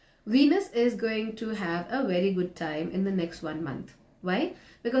Venus is going to have a very good time in the next 1 month. Why?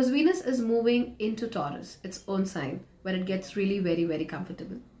 Because Venus is moving into Taurus, its own sign, where it gets really very, very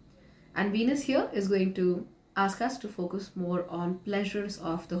comfortable. And Venus here is going to ask us to focus more on pleasures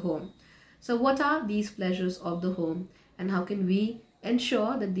of the home. So what are these pleasures of the home, and how can we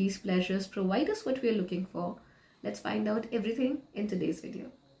ensure that these pleasures provide us what we are looking for? Let's find out everything in today's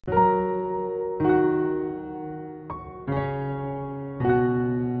video.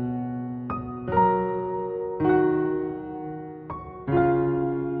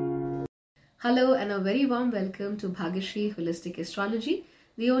 Hello and a very warm welcome to Bhagyashree Holistic Astrology,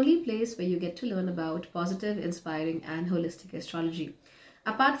 the only place where you get to learn about positive, inspiring and holistic astrology.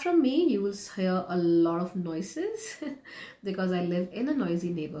 Apart from me, you will hear a lot of noises because I live in a noisy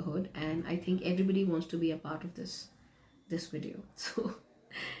neighborhood and I think everybody wants to be a part of this video. So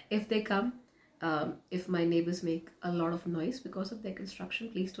if they come, if my neighbors make a lot of noise because of their construction,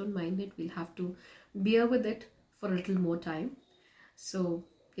 please don't mind it. We'll have to bear with it for a little more time. So,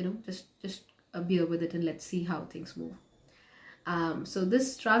 just bear with it and let's see how things move. So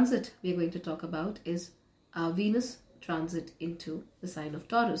this transit we're going to talk about is Venus transit into the sign of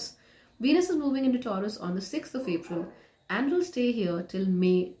Taurus. Venus is moving into Taurus on the 6th of April and will stay here till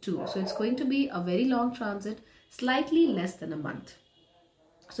May 2. So it's going to be a very long transit, slightly less than a month.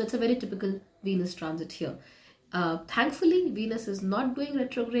 So it's a very typical Venus transit here. Thankfully, Venus is not going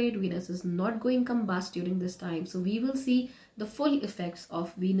retrograde. Venus is not going combust during this time. So we will see the full effects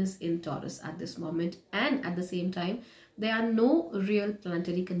of Venus in Taurus at this moment. And at the same time, there are no real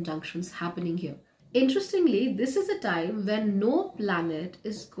planetary conjunctions happening here. Interestingly, this is a time when no planet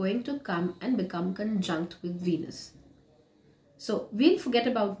is going to come and become conjunct with Venus. So we'll forget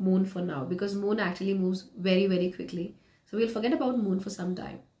about Moon for now because Moon actually moves very, very quickly. So we'll forget about Moon for some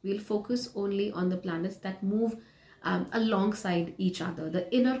time. We'll focus only on the planets that move alongside each other,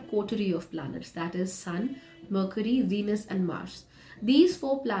 the inner coterie of planets, that is Sun, Mercury, Venus and Mars. These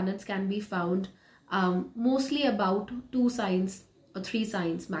 4 planets can be found mostly about 2 signs or 3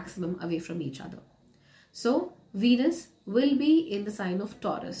 signs maximum away from each other. So Venus will be in the sign of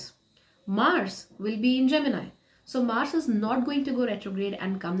Taurus. Mars will be in Gemini. So Mars is not going to go retrograde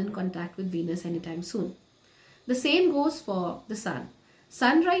and come in contact with Venus anytime soon. The same goes for the Sun.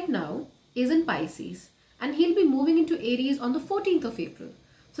 Sun right now is in Pisces and he'll be moving into Aries on the 14th of April.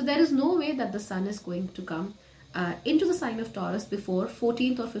 So there is no way that the Sun is going to come into the sign of Taurus before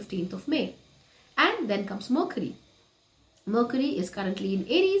 14th or 15th of May. And then comes Mercury. Mercury is currently in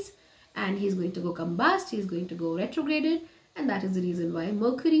Aries and he's going to go combust, he's going to go retrograded, and that is the reason why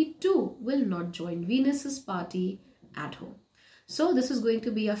Mercury too will not join Venus's party at home. So this is going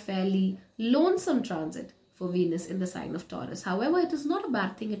to be a fairly lonesome transit for Venus in the sign of Taurus. However, it is not a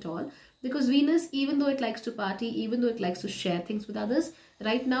bad thing at all because Venus, even though it likes to party, even though it likes to share things with others,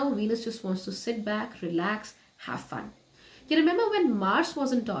 right now Venus just wants to sit back, relax, have fun. You remember when Mars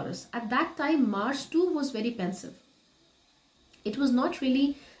was in Taurus, at that time Mars too was very pensive. It was not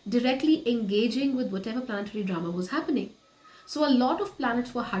really directly engaging with whatever planetary drama was happening. So a lot of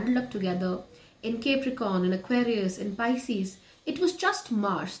planets were huddled up together in Capricorn, in Aquarius, in Pisces. It was just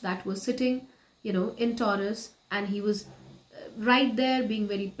Mars that was sitting, in Taurus, and he was right there being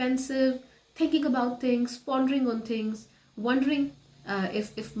very pensive, thinking about things, pondering on things, wondering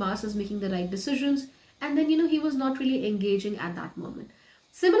if Mars is making the right decisions. And then, he was not really engaging at that moment.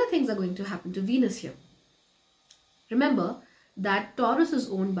 Similar things are going to happen to Venus here. Remember that Taurus is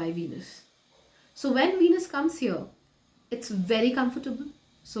owned by Venus. So when Venus comes here, it's very comfortable.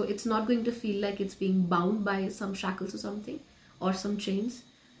 So it's not going to feel like it's being bound by some shackles or something or some chains.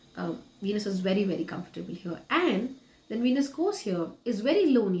 Venus is very, very comfortable here. And then Venus goes here, is very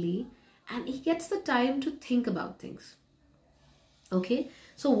lonely, and he gets the time to think about things. Okay,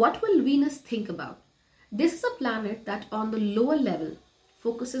 so what will Venus think about? This is a planet that on the lower level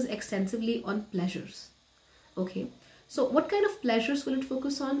focuses extensively on pleasures. Okay, so what kind of pleasures will it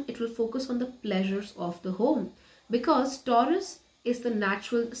focus on? It will focus on the pleasures of the home because Taurus is the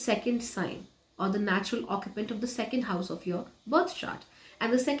natural second sign or the natural occupant of the second house of your birth chart.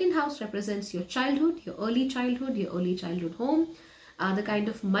 And the second house represents your childhood, your early childhood home, the kind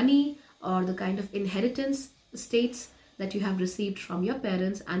of money or the kind of inheritance estates that you have received from your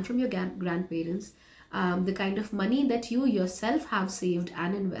parents and from your grandparents, the kind of money that you yourself have saved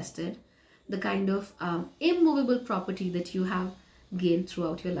and invested, the kind of immovable property that you have gained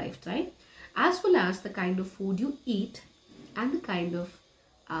throughout your lifetime, as well as the kind of food you eat and the kind of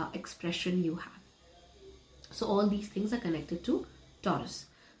expression you have. So all these things are connected to Taurus.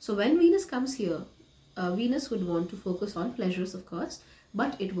 So when Venus comes here, Venus would want to focus on pleasures, of course,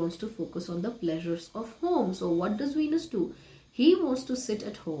 but it wants to focus on the pleasures of home. So what does Venus do? He wants to sit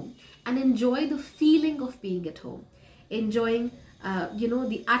at home and enjoy the feeling of being at home, enjoying,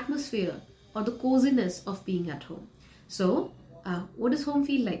 the atmosphere or the coziness of being at home. So, what does home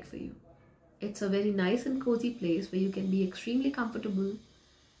feel like for you? It's a very nice and cozy place where you can be extremely comfortable.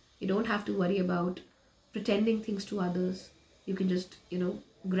 You don't have to worry about pretending things to others. You can just,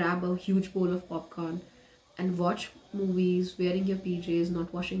 grab a huge bowl of popcorn and watch movies wearing your PJs,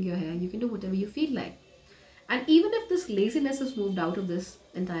 not washing your hair. You can do whatever you feel like. And even if this laziness is moved out of this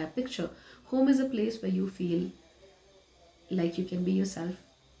entire picture, home is a place where you feel like you can be yourself.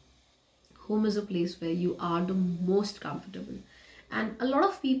 Home is a place where you are the most comfortable. And a lot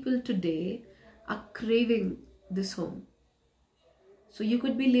of people today are craving this home. So you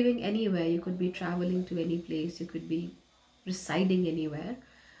could be living anywhere, you could be traveling to any place, you could be residing anywhere,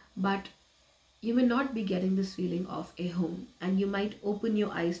 but you may not be getting this feeling of a home, and you might open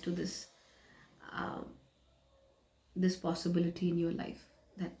your eyes to uh, this possibility in your life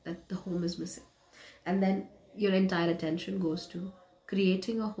that the home is missing. And then your entire attention goes to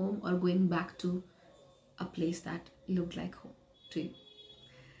creating a home or going back to a place that looked like home to you.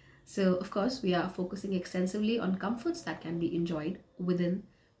 So, of course, we are focusing extensively on comforts that can be enjoyed within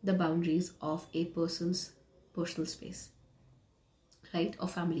the boundaries of a person's personal space, right, or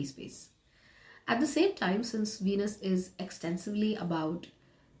family space. At the same time, since Venus is extensively about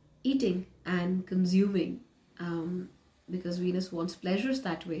eating and consuming, because Venus wants pleasures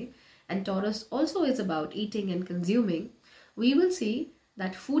that way, and Taurus also is about eating and consuming, we will see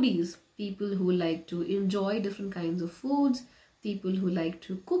that foodies, people who like to enjoy different kinds of foods, people who like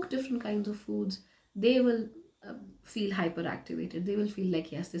to cook different kinds of foods, they will feel hyperactivated. They will feel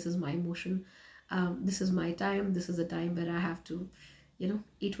like, yes, this is my emotion, this is my time, this is a time where I have to,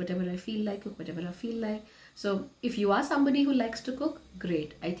 eat whatever I feel like, cook whatever I feel like. So if you are somebody who likes to cook,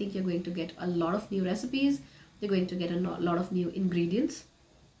 great. I think you're going to get a lot of new recipes, you're going to get a lot of new ingredients,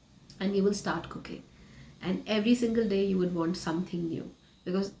 and you will start cooking. And every single day you would want something new,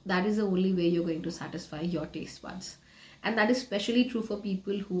 because that is the only way you're going to satisfy your taste buds. And that is especially true for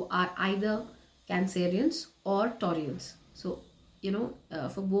people who are either Cancerians or Taurians. So,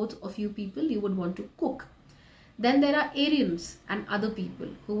 for both of you people, you would want to cook. Then there are Arians and other people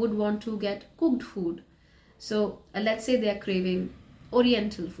who would want to get cooked food. So, let's say they are craving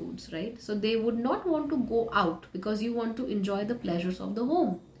Oriental foods, right? So, they would not want to go out because you want to enjoy the pleasures of the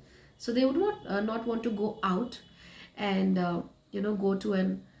home. So, they would not want to go out and, go to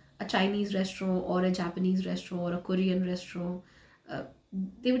a Chinese restaurant or a Japanese restaurant or a Korean restaurant.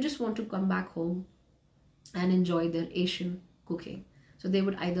 They would just want to come back home and enjoy their Asian cooking. So they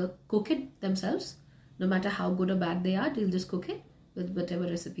would either cook it themselves, no matter how good or bad they are, they'll just cook it with whatever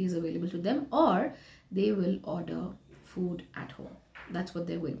recipe is available to them, or they will order food at home. That's what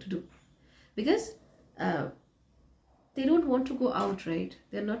they're going to do. Because they don't want to go out, right?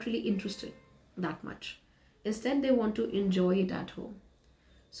 They're not really interested that much. Instead, they want to enjoy it at home.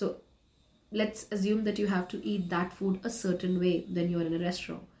 So let's assume that you have to eat that food a certain way when you're in a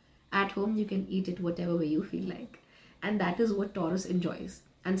restaurant. At home, you can eat it whatever way you feel like. And that is what Taurus enjoys.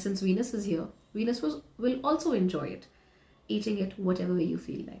 And since Venus is here, Venus will also enjoy it, eating it whatever way you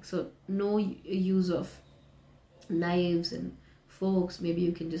feel like. So no use of knives and forks. Maybe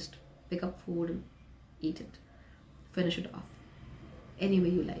you can just pick up food and eat it, finish it off any way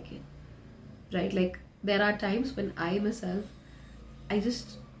you like it, right? Like there are times when I myself, I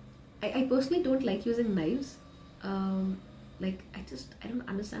personally don't like using knives. I don't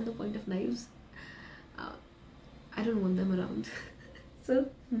understand the point of knives. I don't want them around. So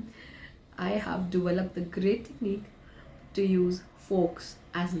I have developed the great technique to use forks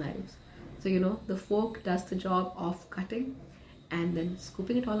as knives. So the fork does the job of cutting and then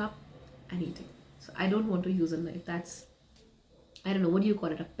scooping it all up and eating. So I don't want to use a knife. That's, I don't know, what do you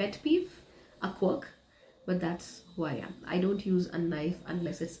call it? A pet peeve? A quirk? But that's who I am. I don't use a knife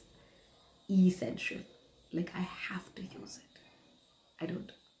unless it's essential. Like I have to use it. I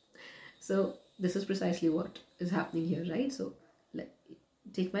don't. So this is precisely what is happening here, right? So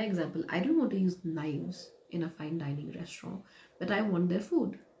take my example. I don't want to use knives in a fine dining restaurant, but I want their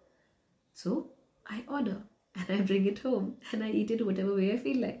food. So I order and I bring it home and I eat it whatever way I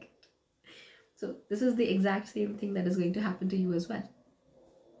feel like. So this is the exact same thing that is going to happen to you as well,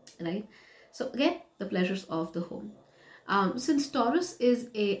 right? So again, the pleasures of the home. Since Taurus is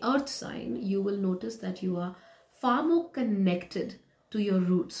a earth sign, you will notice that you are far more connected to your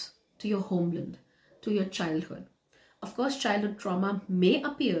roots, to your homeland, to your childhood. Of course, childhood trauma may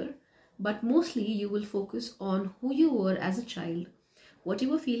appear, but mostly you will focus on who you were as a child, what you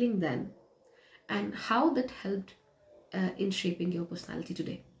were feeling then, and how that helped in shaping your personality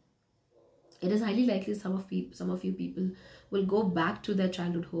today. it is highly likely some of you people will go back to their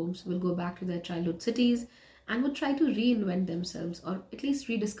childhood homes, will go back to their childhood cities, and would try to reinvent themselves, or at least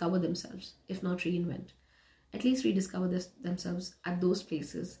rediscover themselves. If not reinvent, at least rediscover themselves at those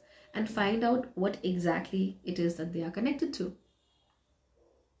places, and find out what exactly it is that they are connected to.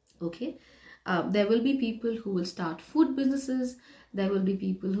 Okay. There will be people who will start food businesses. There will be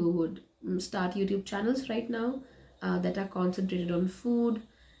people who would start YouTube channels right now that are concentrated on food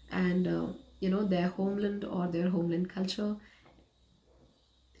and their homeland or their homeland culture,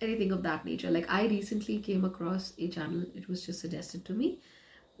 anything of that nature. Like, I recently came across a channel, it was just suggested to me,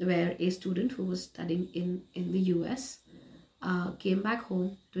 where a student who was studying in the US came back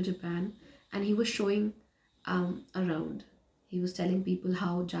home to Japan, and he was showing around. He was telling people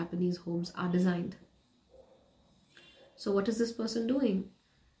how Japanese homes are designed. So what is this person doing?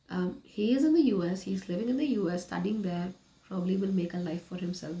 He is in the US, he's living in the US, studying there, probably will make a life for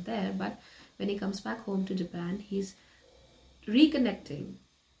himself there. But when he comes back home to Japan, he's reconnecting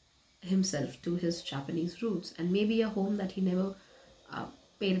himself to his Japanese roots, and maybe a home that he never uh,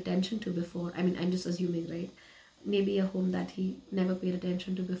 paid attention to before. I mean, I'm just assuming, right? Maybe a home that he never paid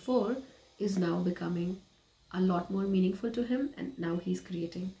attention to before is now becoming a lot more meaningful to him, and now he's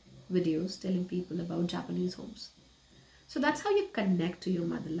creating videos telling people about Japanese homes. So that's how you connect to your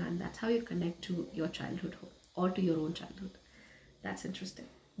motherland. That's how you connect to your childhood home or to your own childhood. That's interesting.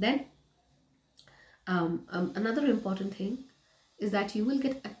 Then another important thing is that you will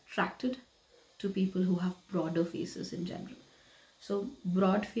get attracted to people who have broader faces in general. So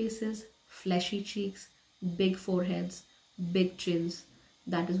broad faces, fleshy cheeks, big foreheads, big chins,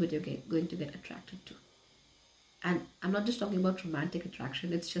 that is what you're going to get attracted to. And I'm not just talking about romantic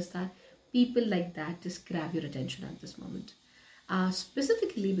attraction, it's just that people like that just grab your attention at this moment.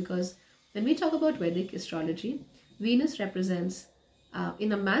 Specifically because when we talk about Vedic astrology, Venus represents,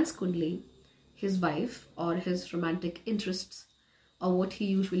 in a man's kundli, his wife or his romantic interests, or what he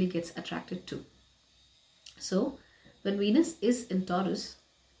usually gets attracted to. So when Venus is in Taurus,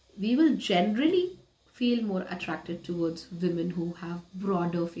 we will generally feel more attracted towards women who have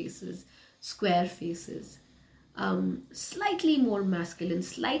broader faces, square faces, slightly more masculine,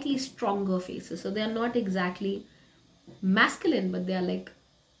 slightly stronger faces. So they are not exactly masculine, but they are like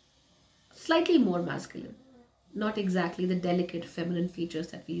slightly more masculine. Not exactly the delicate feminine features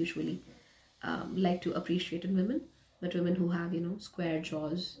that we usually like to appreciate in women, but women who have, square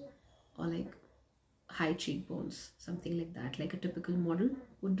jaws or like high cheekbones, something like that, like a typical model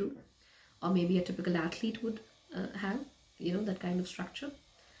would do, or maybe a typical athlete would have, that kind of structure.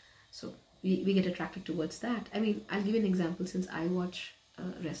 So we get attracted towards that. I mean, I'll give you an example since I watch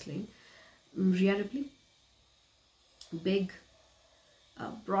wrestling. Rhea Ripley, big,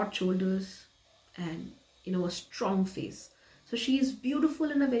 broad shoulders, and a strong face. So she is beautiful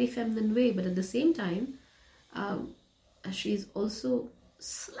in a very feminine way, but at the same time, she is also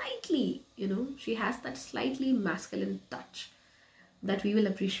slightly, she has that slightly masculine touch that we will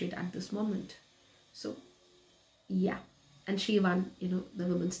appreciate at this moment. So yeah, and she won, the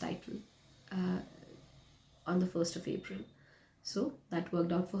women's title on the 1st of April. So that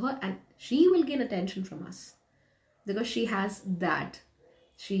worked out for her, and she will gain attention from us because she has that.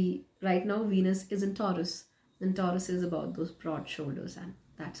 She, right now, Venus is in Taurus, and Taurus is about those broad shoulders and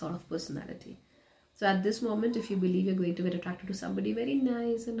that sort of personality. So at this moment, if you believe you're going to get attracted to somebody very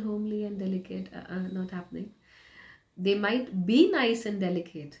nice and homely and delicate, not happening. They might be nice and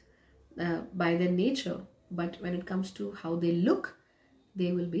delicate by their nature, but when it comes to how they look,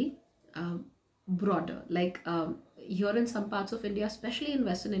 they will be broader. Like here in some parts of India, especially in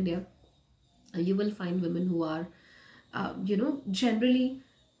Western India, you will find women who are, generally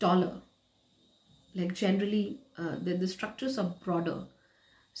taller. Like generally, the structures are broader.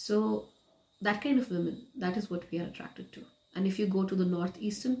 So that kind of women, that is what we are attracted to. And if you go to the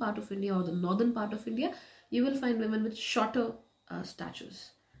northeastern part of India or the northern part of India, you will find women with shorter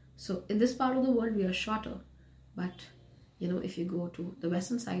statures. So in this part of the world, we are shorter. But, if you go to the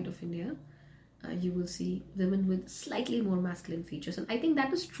western side of India, you will see women with slightly more masculine features. And I think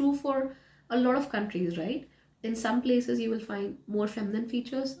that is true for a lot of countries, right? In some places, you will find more feminine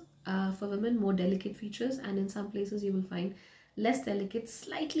features for women, more delicate features. And in some places, you will find less delicate,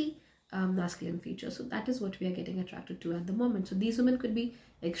 slightly masculine features. So that is what we are getting attracted to at the moment. So these women could be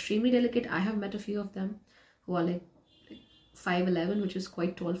extremely delicate. I have met a few of them who are like 5'11", which is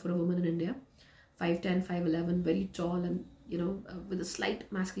quite tall for a woman in India. 5'10", 5'11", very tall, and with a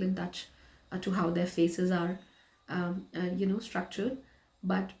slight masculine touch to how their faces are structured,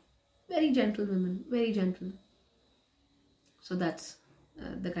 but very gentle women, very gentle. So that's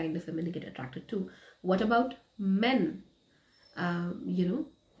the kind of women you get attracted to. What about men?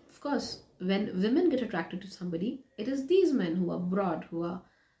 Of course, when women get attracted to somebody, it is these men who are broad, who are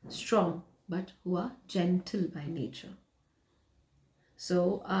strong, but who are gentle by nature.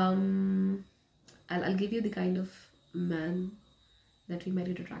 So I'll give you the kind of man that we might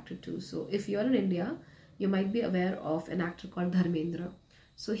get attracted to. So if you're in India, you might be aware of an actor called Dharmendra.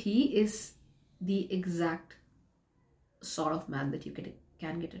 So he is the exact sort of man that you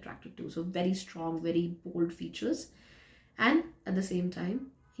can get attracted to. So very strong, very bold features, and at the same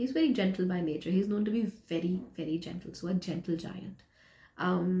time, he's very gentle by nature. He's known to be very, very gentle. So a gentle giant.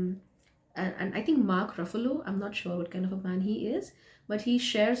 And I think Mark Ruffalo, I'm not sure what kind of a man he is, but he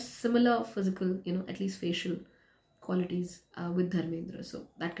shares similar physical, at least facial qualities with Dharmendra. So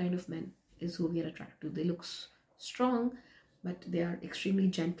that kind of men is who we are attracted to. They look strong, but they are extremely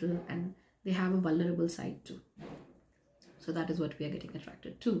gentle and they have a vulnerable side too. So that is what we are getting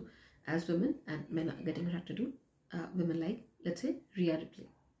attracted to as women, and men are getting attracted to women like, let's say, Rhea Ripley.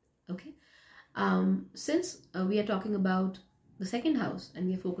 Okay. Since we are talking about the second house and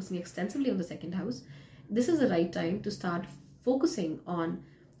we are focusing extensively on the second house, this is the right time to start focusing on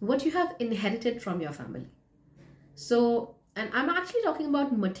what you have inherited from your family. So, and I'm actually talking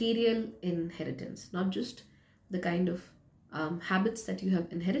about material inheritance, not just the kind of habits that you have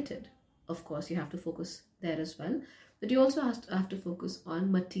inherited. Of course, you have to focus there as well, but you also have to focus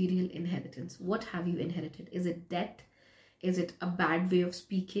on material inheritance. What have you inherited? Is it debt? Is it a bad way of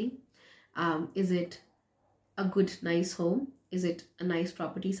speaking? Is it a good, nice home? Is it a nice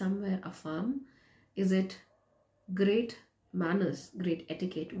property somewhere, a farm? Is it great manners, great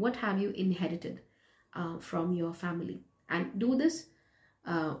etiquette? What have you inherited from your family? And do this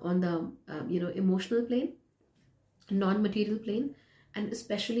on the emotional plane, non-material plane, and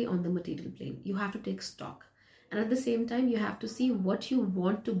especially on the material plane. You have to take stock, and at the same time, you have to see what you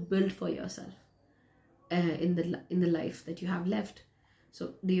want to build for yourself in the life that you have left.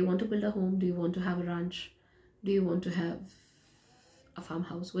 So, do you want to build a home? Do you want to have a ranch? Do you want to have a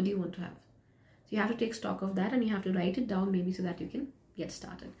farmhouse? What do you want to have? So you have to take stock of that and you have to write it down, maybe so that you can get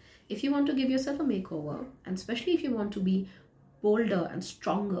started. If you want to give yourself a makeover, and especially if you want to be bolder and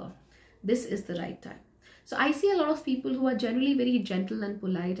stronger, this is the right time. So I see a lot of people who are generally very gentle and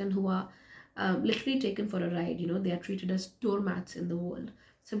polite and who are literally taken for a ride. They are treated as doormats in the world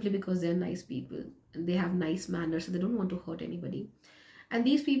simply because they're nice people and they have nice manners, so they don't want to hurt anybody. And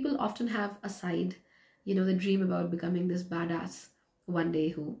these people often have a side, they dream about becoming this badass one day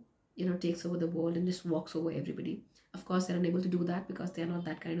who, takes over the world and just walks over everybody. Of course, they're unable to do that because they're not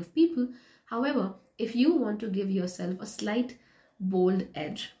that kind of people. However, if you want to give yourself a slight bold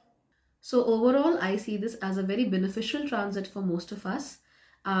edge, so overall, I see this as a very beneficial transit for most of us.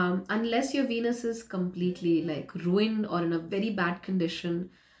 Unless your Venus is completely ruined or in a very bad condition,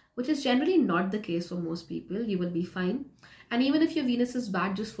 which is generally not the case for most people, you will be fine. And even if your Venus is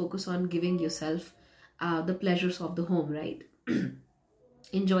bad, just focus on giving yourself the pleasures of the home, right?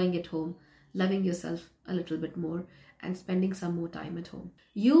 Enjoying at home, loving yourself a little bit more, and spending some more time at home.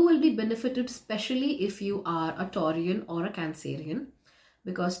 You will be benefited, especially if you are a Taurian or a Cancerian,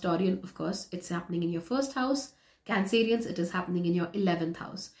 because Taurian, of course, it's happening in your first house. Cancerians, it is happening in your 11th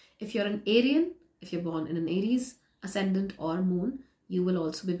house. If you're an Arian, if you're born in an Aries ascendant or moon, you will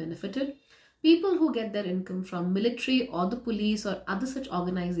also be benefited. People who get their income from military or the police or other such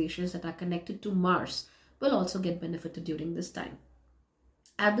organizations that are connected to Mars will also get benefited during this time.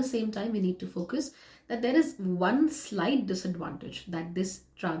 At the same time, we need to focus that there is one slight disadvantage that this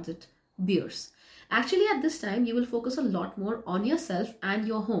transit bears. Actually, at this time, you will focus a lot more on yourself and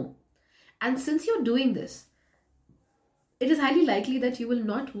your home. And since you're doing this, it is highly likely that you will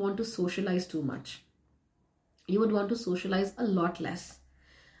not want to socialize too much. You would want to socialize a lot less.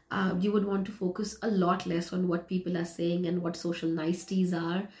 You would want to focus a lot less on what people are saying and what social niceties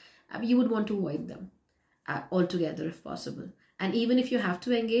are. You would want to avoid them altogether if possible. And even if you have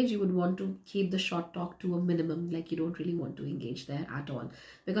to engage, you would want to keep the short talk to a minimum. You don't really want to engage there at all.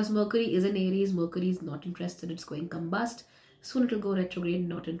 Because Mercury is in Aries, Mercury is not interested, it's going combust. Soon it will go retrograde,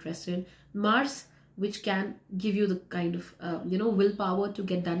 not interested. Mars, which can give you the kind of, willpower to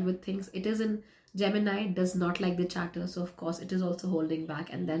get done with things. It is in Gemini, does not like the chatter. So, of course, it is also holding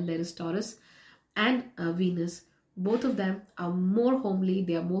back. And then there is Taurus and Venus. Both of them are more homely.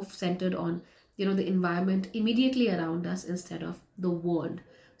 They are more centered on the environment immediately around us instead of the world.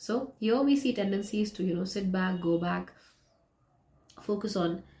 So here we see tendencies to sit back, go back, focus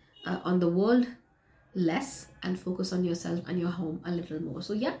on the world less and focus on yourself and your home a little more.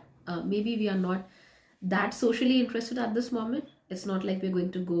 So yeah, maybe we are not that socially interested at this moment. It's not like we're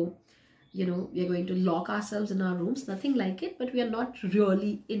going to go, we're going to lock ourselves in our rooms, nothing like it, but we are not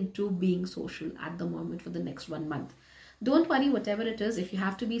really into being social at the moment for the next 1 month. Don't worry, whatever it is. If you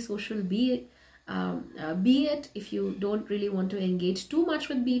have to be social, be it. If you don't really want to engage too much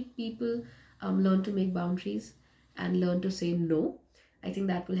with people, learn to make boundaries and learn to say no. I think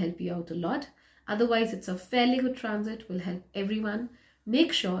that will help you out a lot. Otherwise, it's a fairly good transit, will help everyone.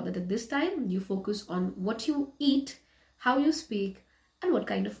 Make sure that at this time you focus on what you eat, how you speak, and what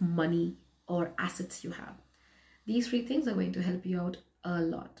kind of money or assets you have. These three things are going to help you out a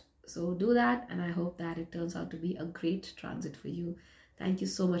lot. So do that, and I hope that it turns out to be a great transit for you. Thank you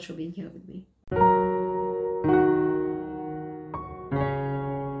so much for being here with me.